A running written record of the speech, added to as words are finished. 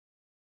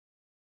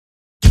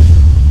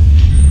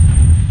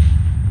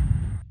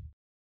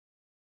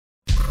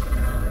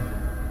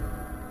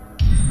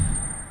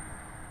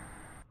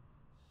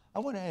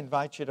want to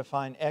invite you to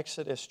find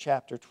Exodus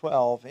chapter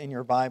 12 in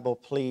your Bible,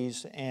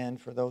 please. And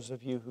for those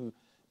of you who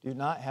do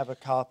not have a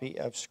copy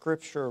of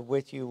Scripture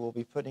with you, we'll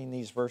be putting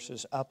these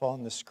verses up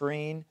on the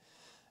screen.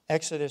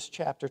 Exodus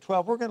chapter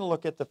 12. We're going to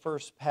look at the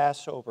first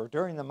Passover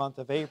during the month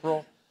of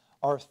April.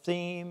 Our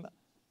theme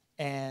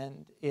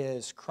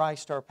is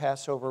Christ our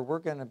Passover. We're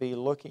going to be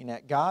looking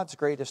at God's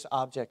greatest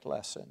object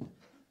lesson.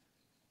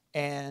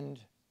 And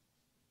in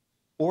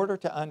order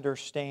to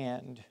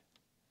understand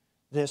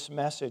this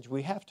message,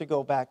 we have to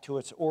go back to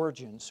its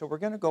origins. So we're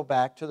going to go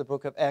back to the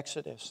book of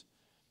Exodus.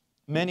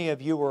 Many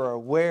of you are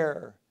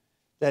aware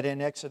that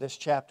in Exodus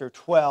chapter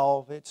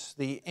 12, it's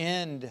the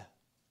end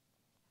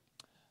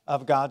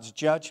of God's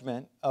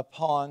judgment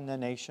upon the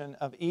nation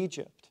of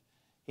Egypt.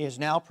 He has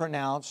now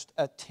pronounced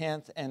a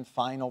 10th and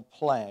final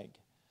plague.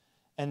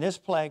 And this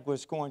plague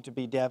was going to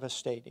be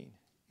devastating.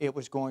 It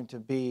was going to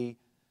be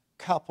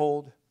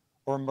coupled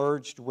or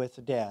merged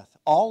with death.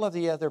 All of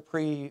the other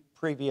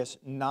previous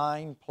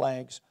 9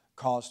 plagues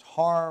caused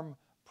harm,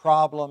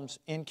 problems,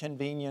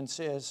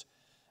 inconveniences.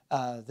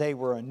 They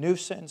were a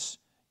nuisance.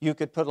 You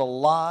could put a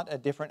lot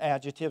of different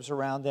adjectives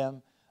around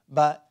them,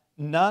 but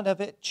none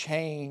of it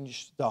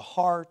changed the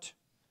heart.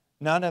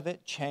 None of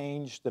it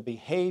changed the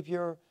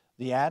behavior,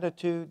 the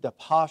attitude, the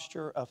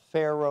posture of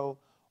Pharaoh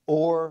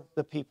or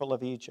the people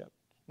of Egypt.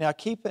 Now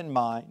keep in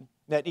mind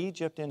that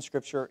Egypt in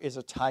Scripture is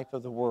a type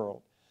of the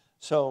world.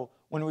 So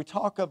when we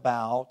talk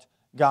about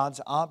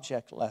God's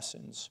object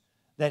lessons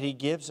that He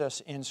gives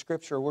us in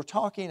Scripture, we're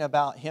talking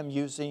about Him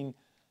using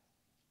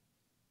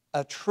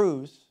a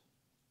truth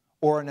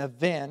or an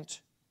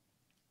event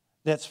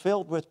that's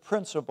filled with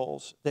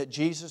principles that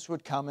Jesus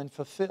would come and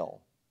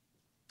fulfill.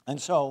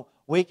 And so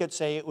we could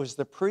say it was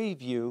the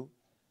preview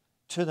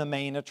to the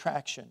main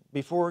attraction.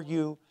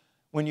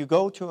 When you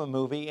go to a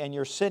movie and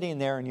you're sitting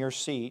there in your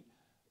seat,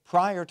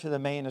 prior to the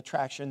main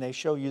attraction, they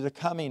show you the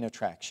coming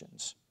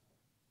attractions.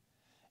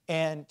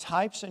 And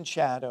types and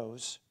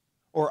shadows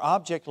or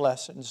object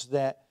lessons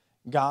that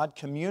God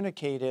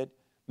communicated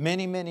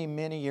many, many,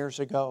 many years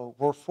ago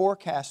were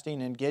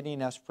forecasting and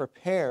getting us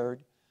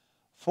prepared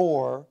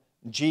for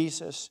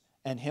Jesus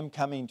and Him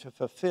coming to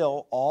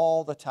fulfill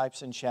all the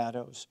types and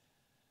shadows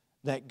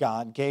that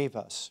God gave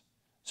us.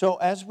 So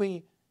as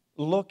we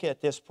look at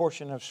this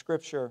portion of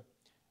Scripture,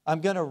 I'm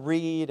going to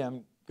read,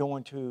 I'm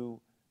going to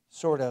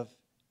sort of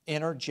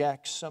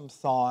interject some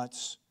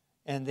thoughts,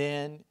 and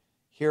then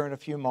here in a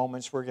few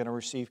moments we're going to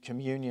receive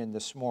communion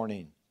this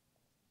morning.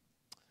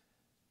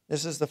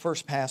 This is the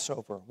first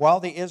Passover.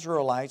 While the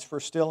Israelites were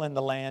still in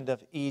the land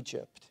of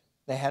Egypt,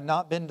 they had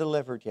not been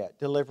delivered yet.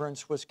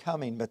 Deliverance was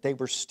coming, but they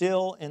were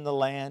still in the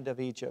land of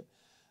Egypt.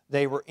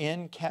 They were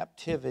in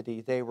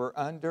captivity. They were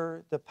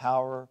under the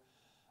power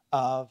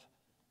of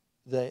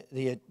the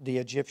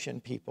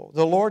Egyptian people.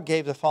 The Lord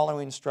gave the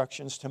following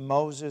instructions to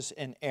Moses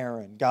and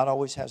Aaron. God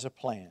always has a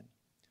plan.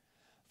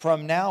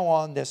 From now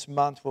on, this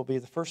month will be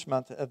the first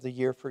month of the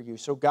year for you.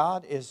 So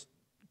God is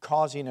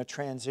causing a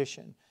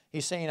transition.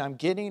 He's saying, I'm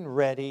getting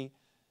ready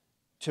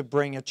to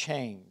bring a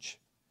change.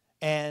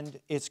 And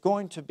it's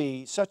going to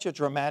be such a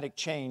dramatic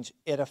change,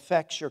 it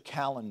affects your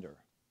calendar.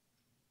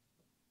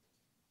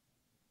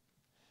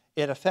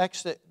 It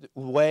affects the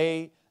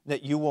way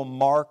that you will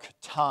mark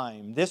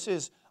time.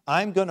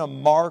 I'm going to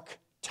mark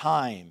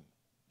time.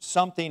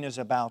 Something is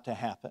about to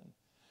happen.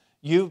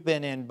 You've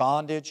been in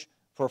bondage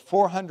for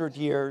 400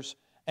 years,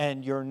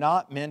 and you're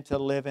not meant to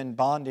live in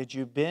bondage.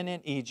 You've been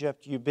in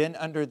Egypt. You've been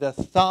under the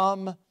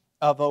thumb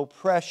of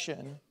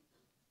oppression,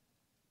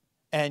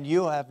 and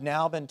you have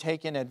now been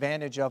taken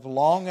advantage of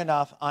long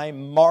enough.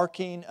 I'm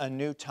marking a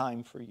new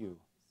time for you.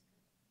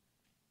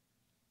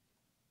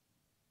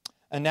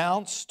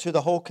 Announce to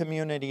the whole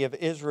community of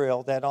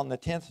Israel that on the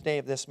 10th day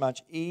of this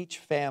month, each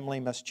family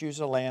must choose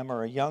a lamb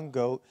or a young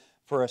goat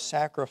for a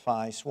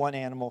sacrifice, one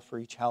animal for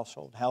each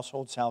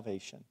household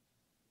salvation.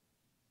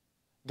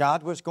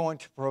 God was going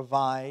to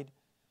provide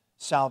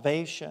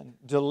salvation,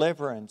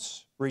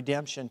 deliverance,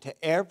 redemption to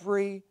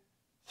every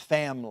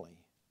family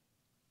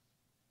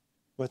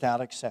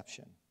without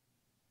exception.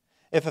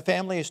 If a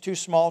family is too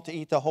small to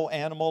eat the whole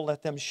animal,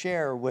 let them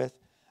share with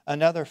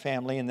another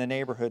family in the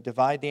neighborhood.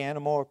 Divide the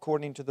animal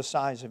according to the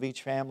size of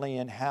each family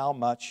and how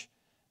much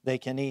they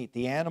can eat.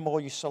 The animal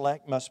you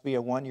select must be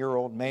a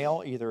 1-year-old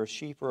male, either a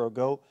sheep or a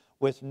goat,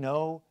 with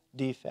no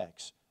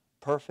defects.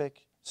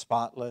 Perfect,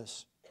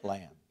 spotless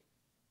lamb.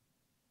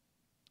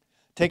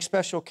 Take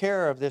special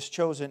care of this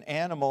chosen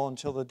animal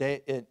until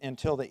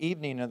the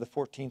evening of the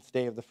 14th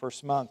day of the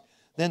first month.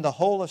 Then the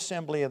whole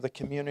assembly of the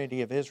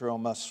community of Israel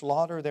must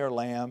slaughter their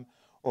lamb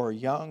or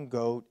young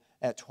goat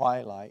at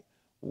twilight.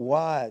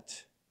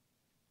 What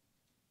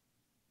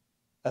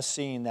a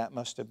scene that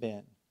must have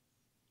been.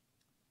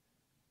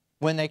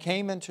 When they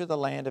came into the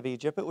land of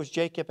Egypt, it was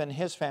Jacob and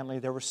his family.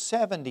 There were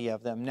 70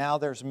 of them. Now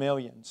there's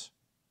millions.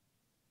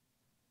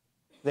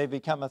 They've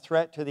become a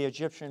threat to the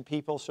Egyptian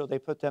people, so they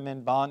put them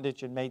in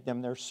bondage and made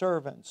them their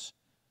servants.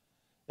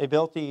 They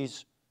built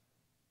these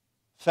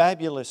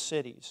fabulous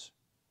cities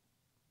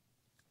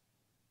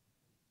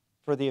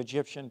for the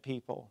Egyptian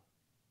people.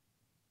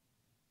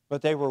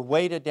 But they were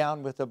weighted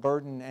down with a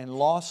burden and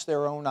lost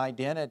their own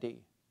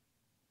identity.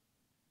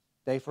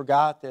 They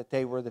forgot that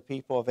they were the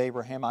people of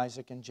Abraham,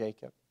 Isaac, and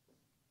Jacob.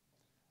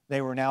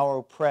 They were now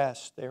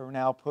oppressed. They were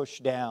now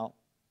pushed down.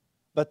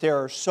 But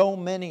there are so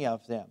many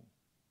of them.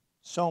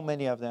 So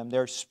many of them.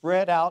 They're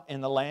spread out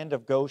in the land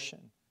of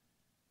Goshen.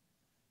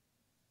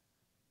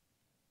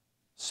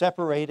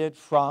 Separated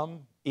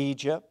from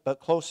Egypt, but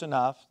close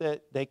enough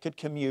that they could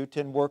commute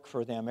and work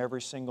for them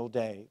every single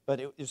day. But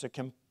it was a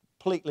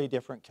completely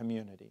different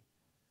community.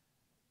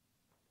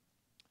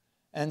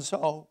 And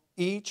so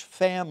each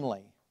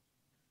family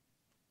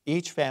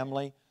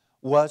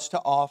was to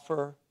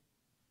offer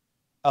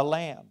a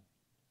lamb.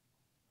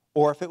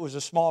 Or if it was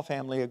a small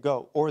family, a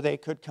goat. Or they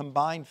could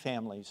combine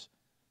families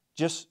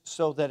just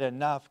so that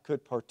enough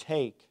could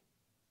partake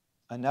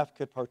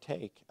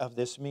of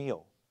this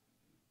meal.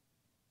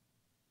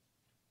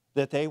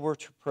 That they were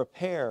to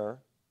prepare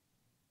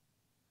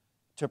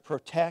to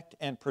protect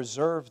and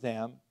preserve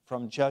them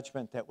from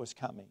judgment that was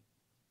coming.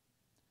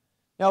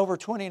 Now, over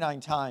 29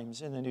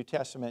 times in the New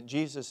Testament,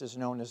 Jesus is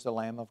known as the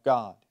Lamb of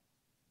God.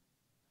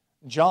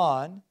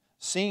 John,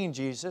 seeing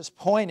Jesus,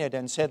 pointed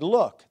and said,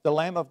 "Look, the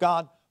Lamb of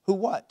God, who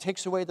what?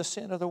 Takes away the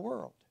sin of the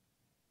world."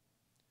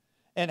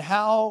 And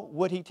how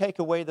would He take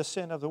away the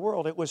sin of the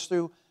world? It was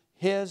through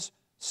His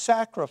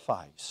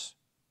sacrifice.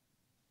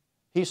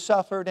 He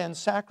suffered and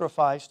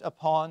sacrificed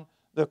upon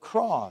the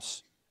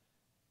cross.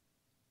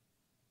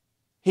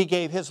 He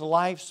gave His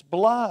life's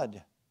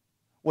blood.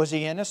 Was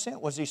He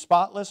innocent? Was He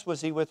spotless?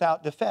 Was He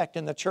without defect?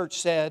 And the church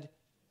said,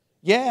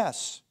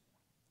 yes.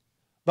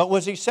 But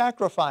was He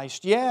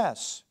sacrificed?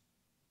 Yes.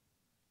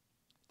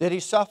 Did He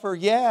suffer?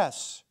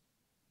 Yes.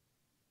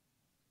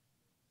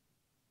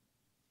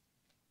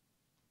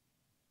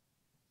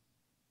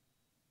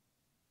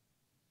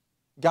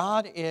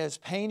 God is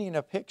painting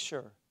a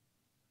picture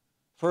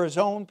for His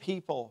own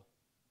people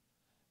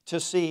to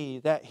see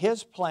that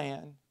His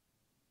plan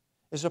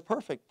is a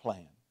perfect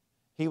plan.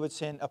 He would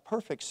send a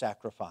perfect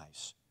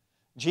sacrifice.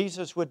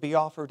 Jesus would be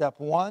offered up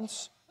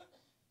once,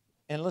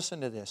 and listen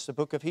to this, the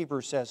book of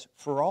Hebrews says,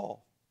 for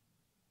all.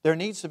 There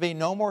needs to be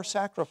no more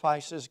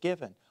sacrifices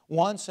given,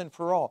 once and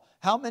for all.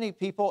 How many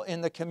people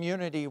in the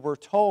community were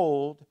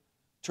told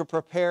to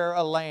prepare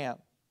a lamb?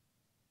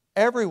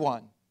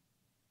 Everyone.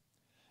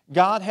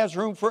 God has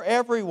room for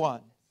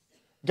everyone.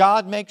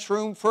 God makes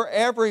room for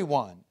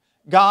everyone.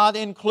 God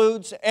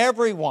includes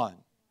everyone.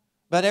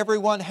 But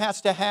everyone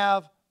has to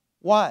have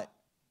what?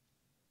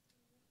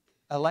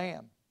 A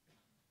lamb.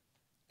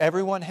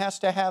 Everyone has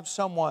to have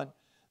someone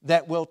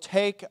that will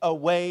take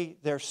away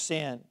their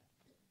sin.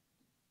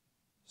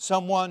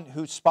 Someone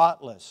who's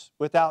spotless,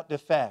 without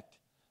defect.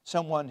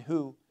 Someone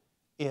who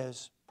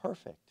is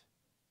perfect.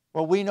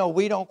 Well, we know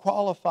we don't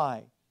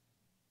qualify.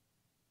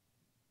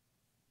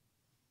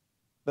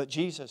 But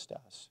Jesus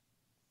does.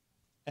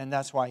 And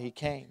that's why He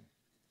came.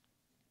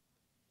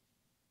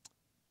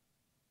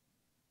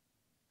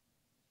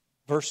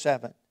 Verse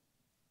 7.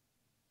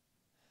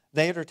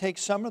 They are to take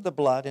some of the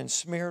blood and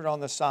smear it on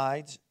the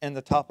sides and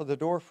the top of the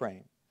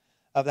doorframe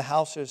of the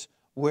houses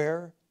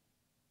where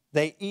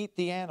they eat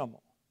the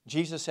animal.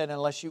 Jesus said,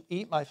 unless you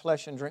eat my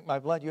flesh and drink my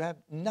blood, you have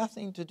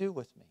nothing to do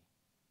with me.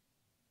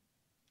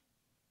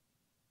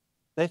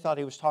 They thought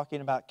He was talking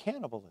about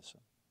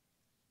cannibalism.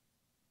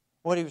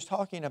 What He was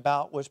talking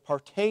about was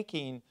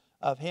partaking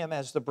of Him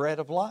as the bread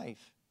of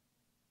life.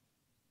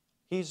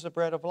 He's the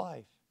bread of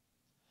life.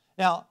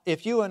 Now,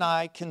 if you and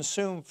I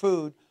consume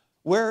food,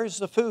 where is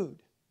the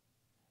food?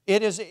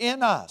 It is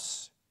in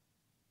us.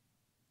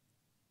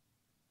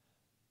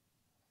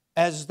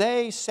 As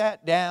they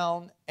sat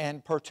down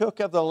and partook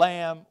of the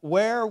lamb,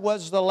 where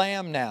was the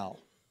lamb now?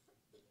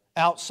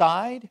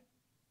 Outside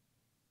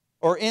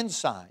or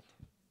inside?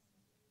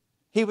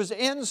 He was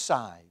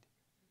inside.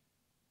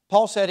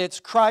 Paul said it's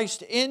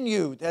Christ in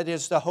you that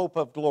is the hope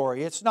of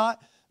glory. It's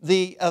not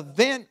the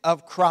event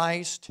of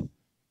Christ.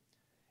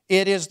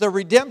 It is the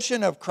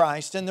redemption of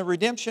Christ. And the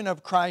redemption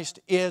of Christ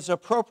is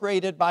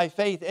appropriated by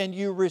faith. And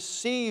you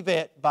receive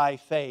it by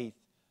faith.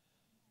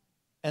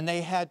 And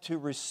they had to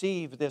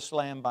receive this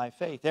lamb by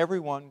faith.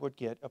 Everyone would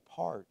get a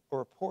part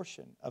or a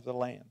portion of the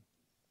lamb.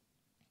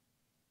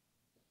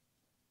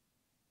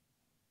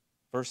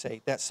 Verse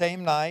 8. That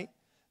same night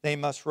they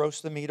must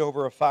roast the meat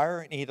over a fire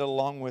and eat it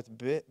along with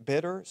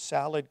bitter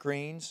salad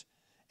greens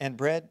and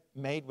bread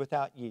made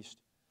without yeast.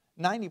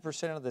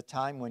 90% of the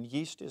time when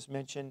yeast is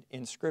mentioned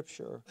in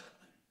Scripture,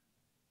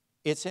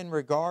 it's in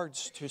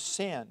regards to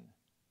sin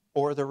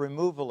or the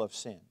removal of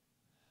sin.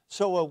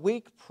 So a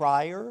week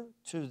prior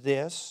to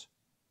this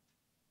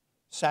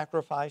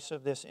sacrifice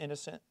of this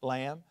innocent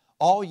lamb,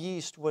 all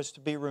yeast was to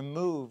be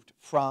removed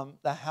from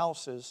the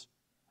houses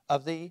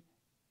of the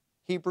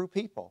Hebrew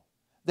people.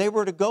 They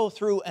were to go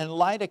through and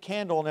light a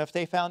candle, and if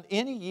they found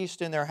any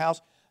yeast in their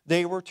house,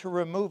 they were to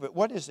remove it.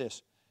 What is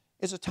this?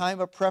 It's a time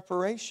of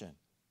preparation.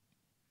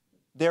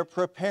 They're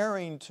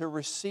preparing to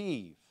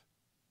receive.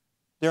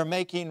 They're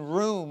making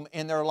room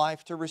in their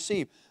life to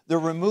receive. The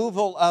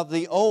removal of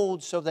the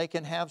old so they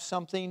can have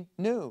something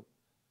new.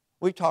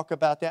 We talk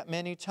about that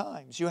many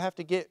times. You have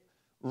to get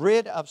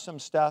rid of some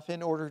stuff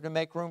in order to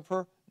make room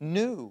for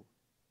new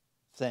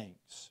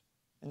things.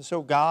 And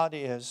so God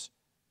is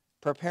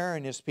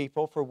preparing His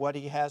people for what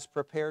He has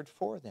prepared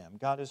for them.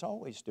 God is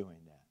always doing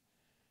that.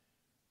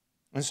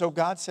 And so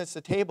God sets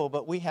the table,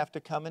 but we have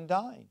to come and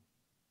dine.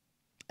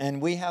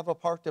 And we have a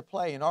part to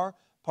play. And our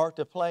part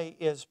to play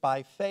is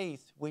by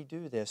faith we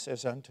do this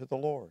as unto the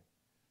Lord.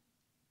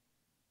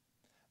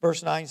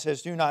 Verse 9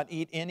 says, do not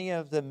eat any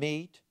of the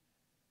meat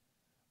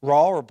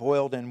raw or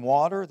boiled in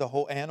water. The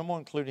whole animal,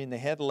 including the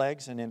head,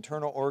 legs, and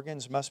internal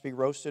organs, must be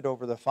roasted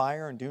over the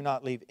fire, and do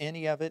not leave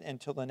any of it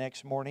until the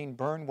next morning.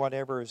 Burn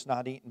whatever is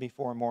not eaten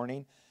before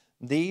morning.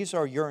 These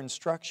are your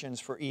instructions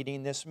for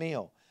eating this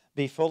meal.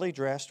 Be fully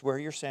dressed, wear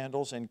your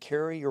sandals, and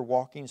carry your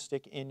walking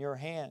stick in your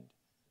hand.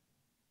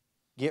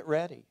 Get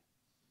ready.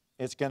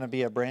 It's going to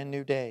be a brand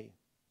new day.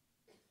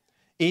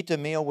 Eat the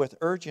meal with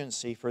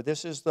urgency, for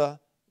this is the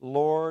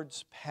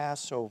Lord's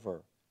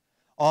Passover.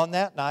 On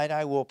that night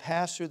I will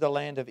pass through the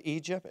land of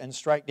Egypt and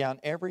strike down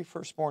every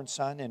firstborn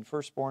son and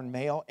firstborn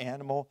male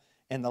animal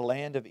in the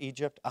land of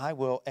Egypt. I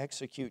will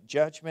execute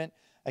judgment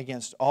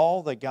against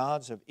all the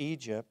gods of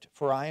Egypt,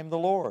 for I am the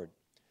Lord.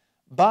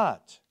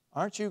 But,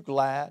 aren't you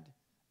glad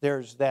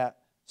there's that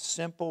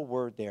simple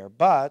word there?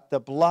 But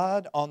the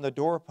blood on the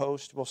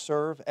doorpost will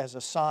serve as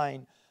a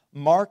sign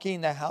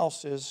marking the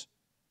houses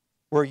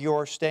where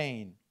you're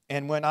staying.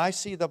 And when I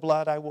see the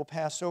blood, I will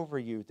pass over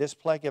you. This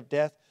plague of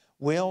death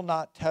will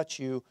not touch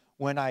you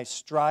when I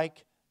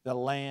strike the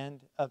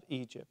land of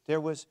Egypt. There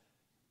was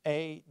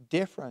a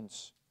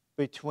difference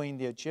between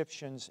the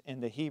Egyptians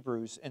and the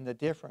Hebrews, and the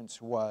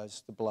difference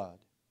was the blood.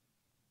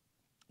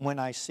 When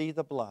I see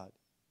the blood.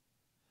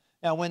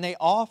 Now, when they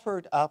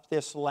offered up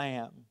this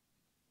lamb,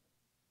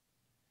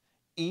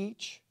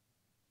 each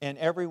and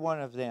every one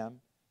of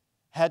them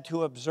had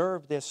to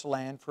observe this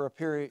lamb for a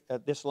period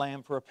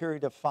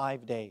of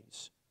 5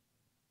 days.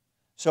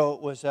 So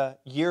it was a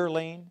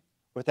yearling,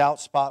 without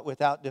spot,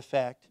 without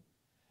defect.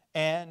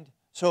 And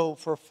so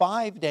for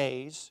 5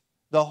 days,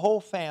 the whole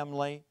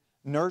family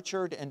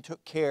nurtured and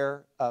took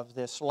care of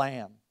this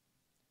lamb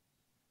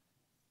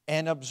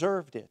and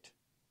observed it.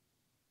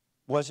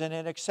 Was it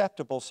an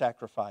acceptable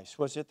sacrifice?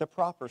 Was it the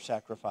proper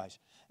sacrifice?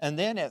 And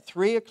then at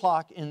 3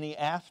 o'clock in the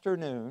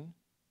afternoon,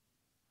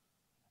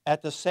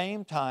 at the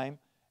same time,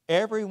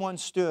 everyone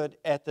stood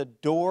at the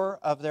door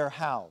of their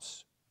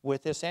house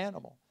with this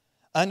animal.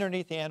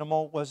 Underneath the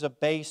animal was a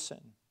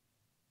basin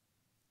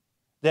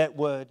that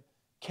would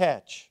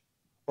catch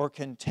or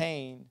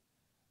contain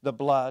the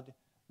blood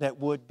that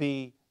would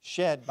be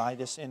shed by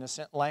this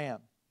innocent lamb.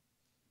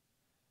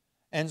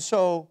 And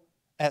so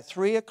at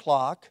 3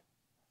 o'clock,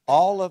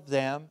 all of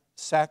them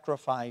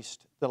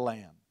sacrificed the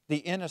lamb, the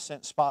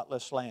innocent,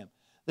 spotless lamb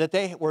that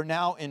they were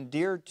now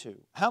endeared to.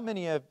 How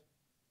many of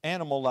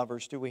animal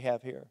lovers do we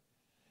have here?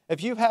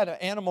 If you've had an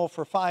animal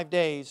for 5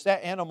 days,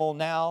 that animal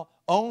now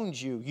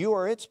owns you. You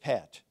are its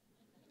pet,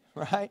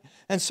 right?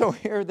 And so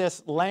here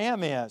this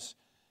lamb is,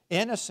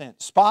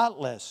 innocent,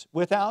 spotless,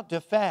 without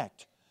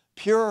defect,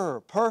 pure,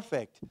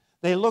 perfect.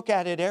 They look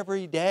at it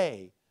every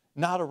day.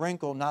 Not a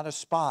wrinkle, not a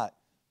spot,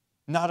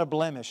 not a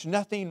blemish,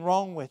 nothing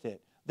wrong with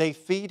it. They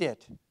feed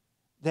it.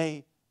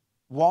 They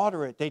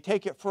water it. They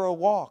take it for a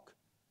walk.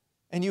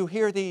 And you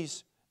hear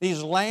these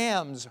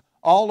lambs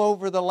all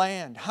over the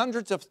land,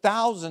 hundreds of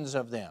thousands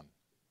of them.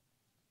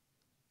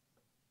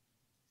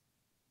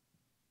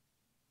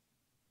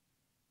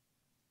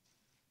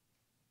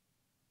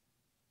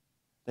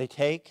 They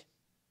take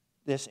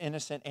this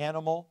innocent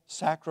animal,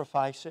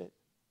 sacrifice it.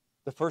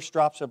 The first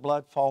drops of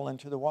blood fall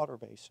into the water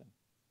basin.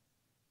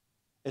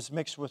 It's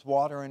mixed with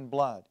water and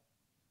blood.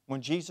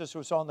 When Jesus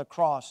was on the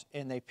cross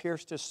and they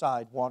pierced His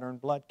side, water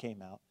and blood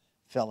came out,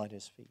 fell at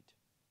His feet.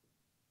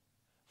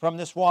 From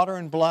this water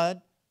and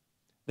blood,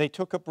 they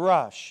took a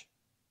brush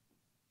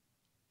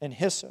and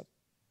hyssop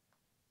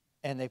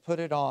and they put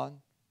it on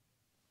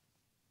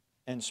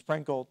and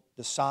sprinkled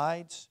the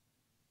sides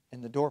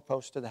and the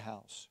doorpost of the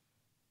house.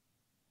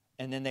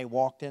 And then they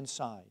walked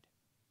inside.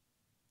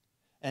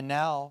 And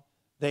now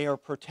they are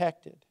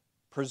protected,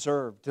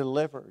 preserved,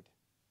 delivered.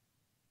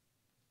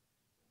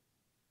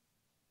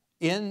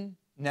 In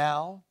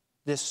now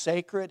this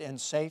sacred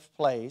and safe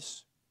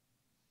place,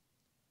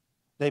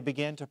 they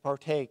begin to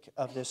partake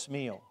of this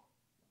meal.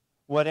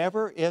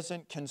 Whatever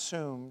isn't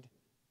consumed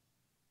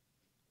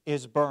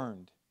is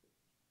burned,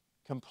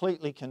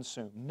 completely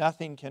consumed.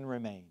 Nothing can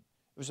remain.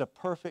 It was a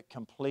perfect,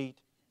 complete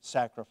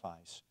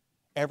sacrifice.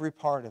 Every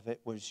part of it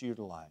was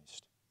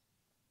utilized.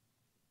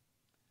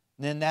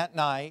 And then that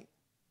night,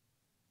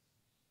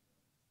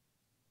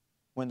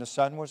 when the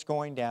sun was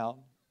going down,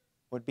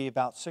 would be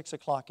about 6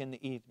 o'clock in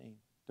the evening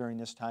during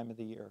this time of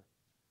the year,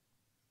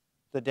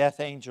 the death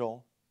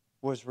angel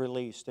was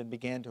released and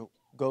began to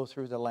go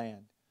through the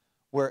land.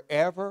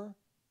 Wherever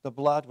the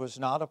blood was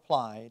not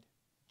applied,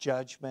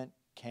 judgment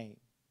came.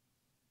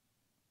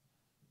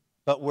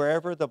 But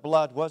wherever the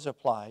blood was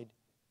applied,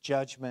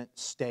 judgment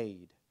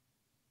stayed.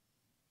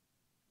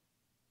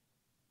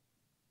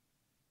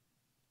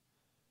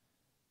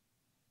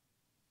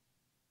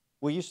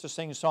 We used to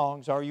sing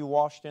songs, "Are you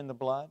washed in the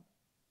blood?"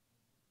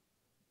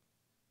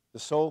 the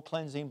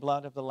soul-cleansing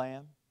blood of the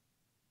Lamb?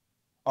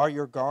 Are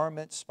your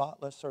garments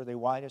spotless? Are they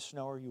white as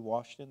snow? Are you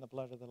washed in the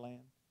blood of the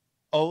Lamb?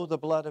 Oh, the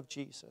blood of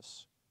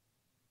Jesus.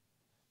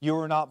 You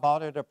were not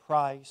bought at a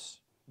price,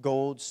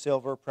 gold,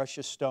 silver,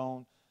 precious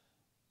stone,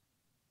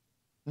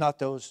 not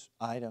those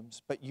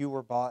items, but you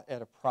were bought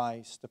at a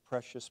price, the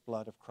precious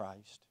blood of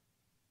Christ.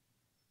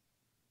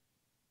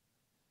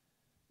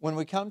 When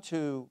we come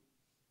to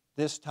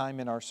this time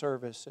in our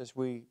service, as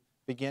we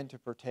begin to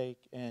partake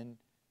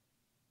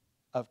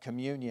of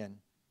communion,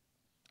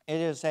 it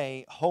is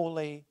a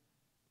holy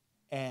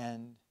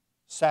and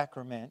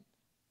sacrament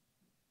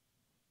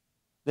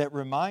that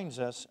reminds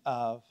us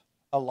of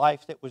a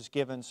life that was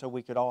given so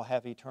we could all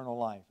have eternal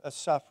life, a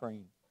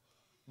suffering,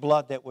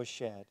 blood that was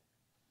shed.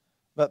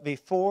 But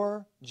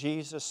before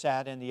Jesus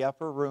sat in the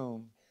upper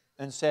room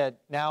and said,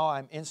 now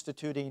I'm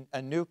instituting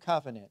a new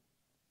covenant,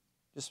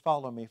 just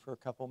follow me for a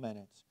couple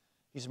minutes.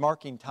 He's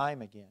marking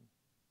time again.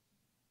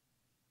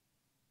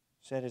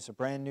 He said it's a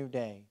brand new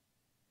day.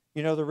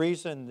 You know, the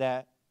reason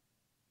that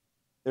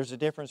there's a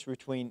difference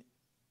between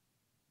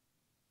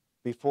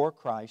before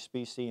Christ,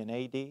 BC and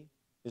AD,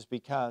 is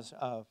because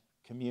of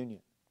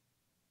communion.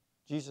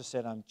 Jesus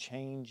said, I'm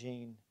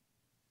changing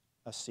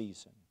a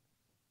season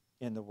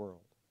in the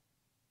world.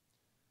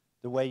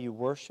 The way you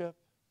worship,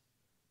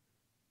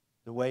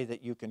 the way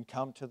that you can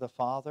come to the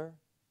Father,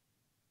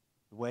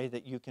 the way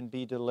that you can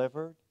be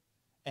delivered,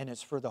 and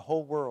it's for the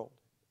whole world.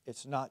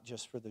 It's not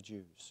just for the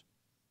Jews.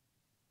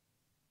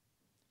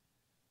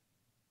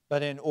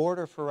 But in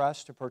order for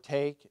us to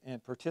partake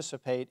and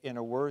participate in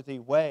a worthy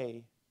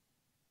way,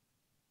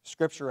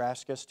 Scripture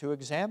asks us to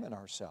examine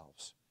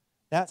ourselves.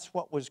 That's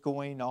what was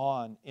going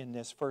on in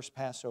this first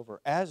Passover.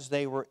 As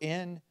they were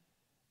in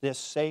this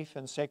safe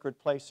and sacred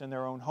place in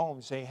their own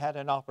homes, they had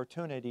an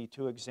opportunity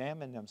to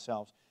examine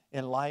themselves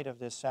in light of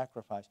this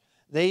sacrifice.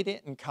 They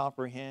didn't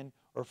comprehend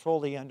or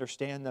fully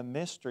understand the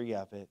mystery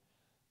of it.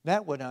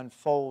 That would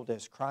unfold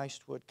as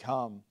Christ would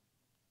come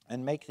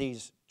and make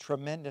these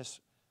tremendous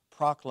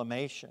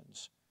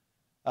proclamations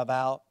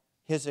about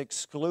His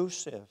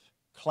exclusive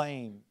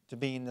claim to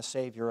being the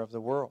Savior of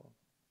the world.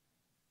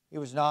 He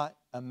was not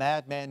a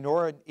madman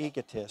nor an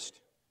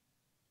egotist.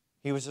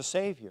 He was a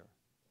Savior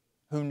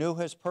who knew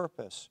His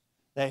purpose,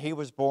 that He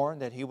was born,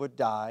 that He would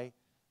die,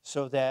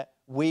 so that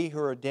we who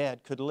are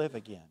dead could live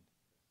again.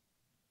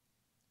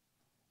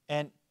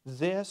 And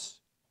this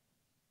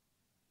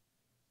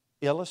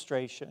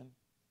illustration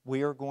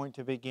we are going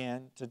to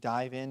begin to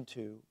dive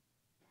into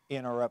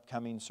in our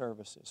upcoming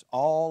services.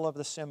 All of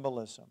the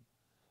symbolism,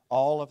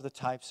 all of the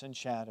types and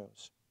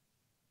shadows.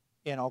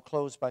 And I'll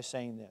close by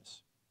saying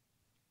this.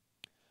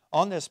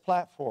 On this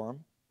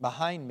platform,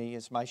 behind me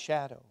is my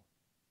shadow.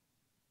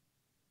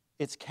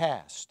 It's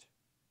cast.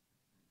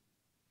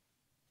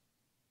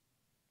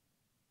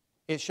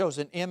 It shows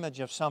an image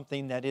of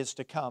something that is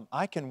to come.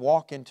 I can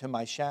walk into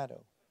my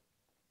shadow,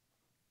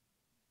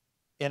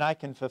 and I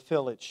can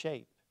fulfill its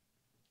shape.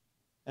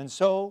 And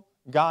so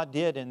God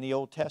did in the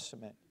Old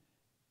Testament.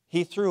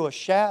 He threw a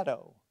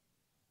shadow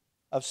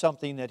of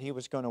something that He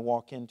was going to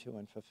walk into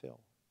and fulfill.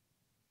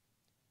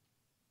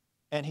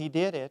 And He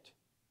did it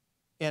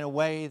in a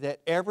way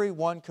that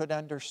everyone could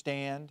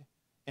understand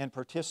and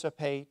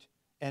participate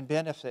and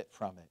benefit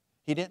from it.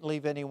 He didn't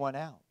leave anyone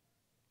out.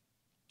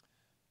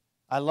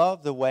 I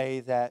love the way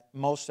that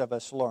most of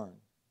us learn.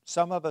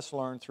 Some of us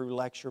learn through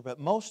lecture, but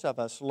most of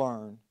us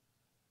learn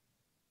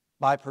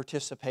by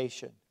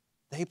participation.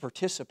 They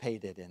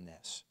participated in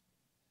this.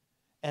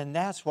 And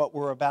that's what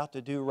we're about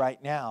to do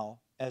right now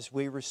as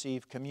we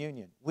receive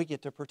communion. We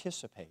get to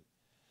participate.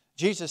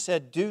 Jesus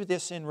said, do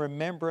this in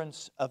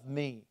remembrance of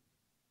me.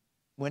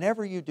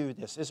 Whenever you do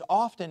this, as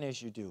often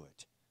as you do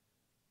it,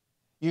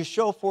 you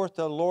show forth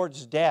the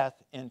Lord's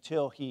death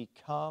until He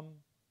come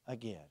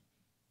again.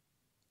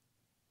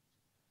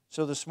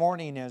 So this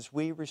morning, as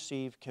we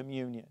receive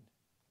communion,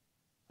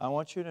 I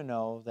want you to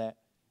know that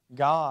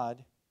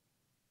God,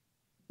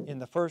 in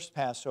the first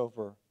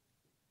Passover,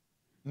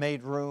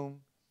 made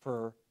room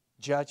for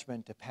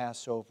judgment to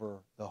pass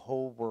over the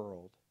whole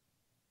world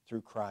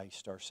through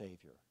Christ our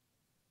Savior.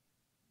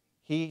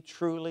 He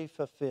truly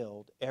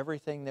fulfilled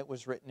everything that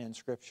was written in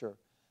Scripture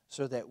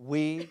so that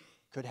we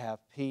could have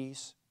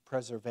peace,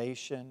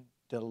 preservation,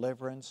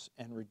 deliverance,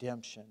 and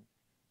redemption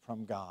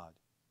from God.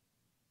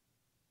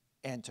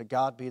 And to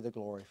God be the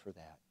glory for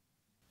that.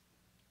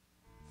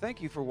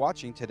 Thank you for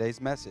watching today's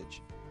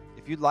message.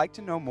 If you'd like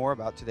to know more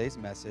about today's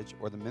message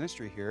or the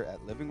ministry here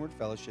at Living Word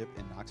Fellowship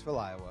in Knoxville,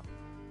 Iowa,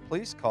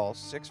 please call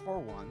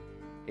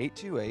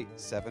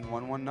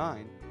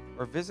 641-828-7119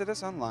 or visit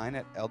us online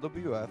at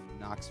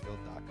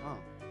lwfknoxville.com.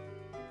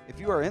 If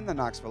you are in the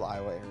Knoxville,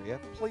 Iowa area,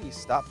 please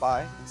stop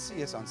by and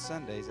see us on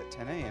Sundays at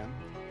 10 a.m.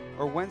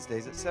 or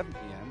Wednesdays at 7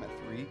 p.m. at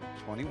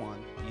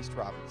 321 East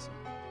Robinson,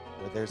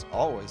 where there's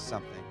always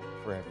something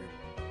for everyone.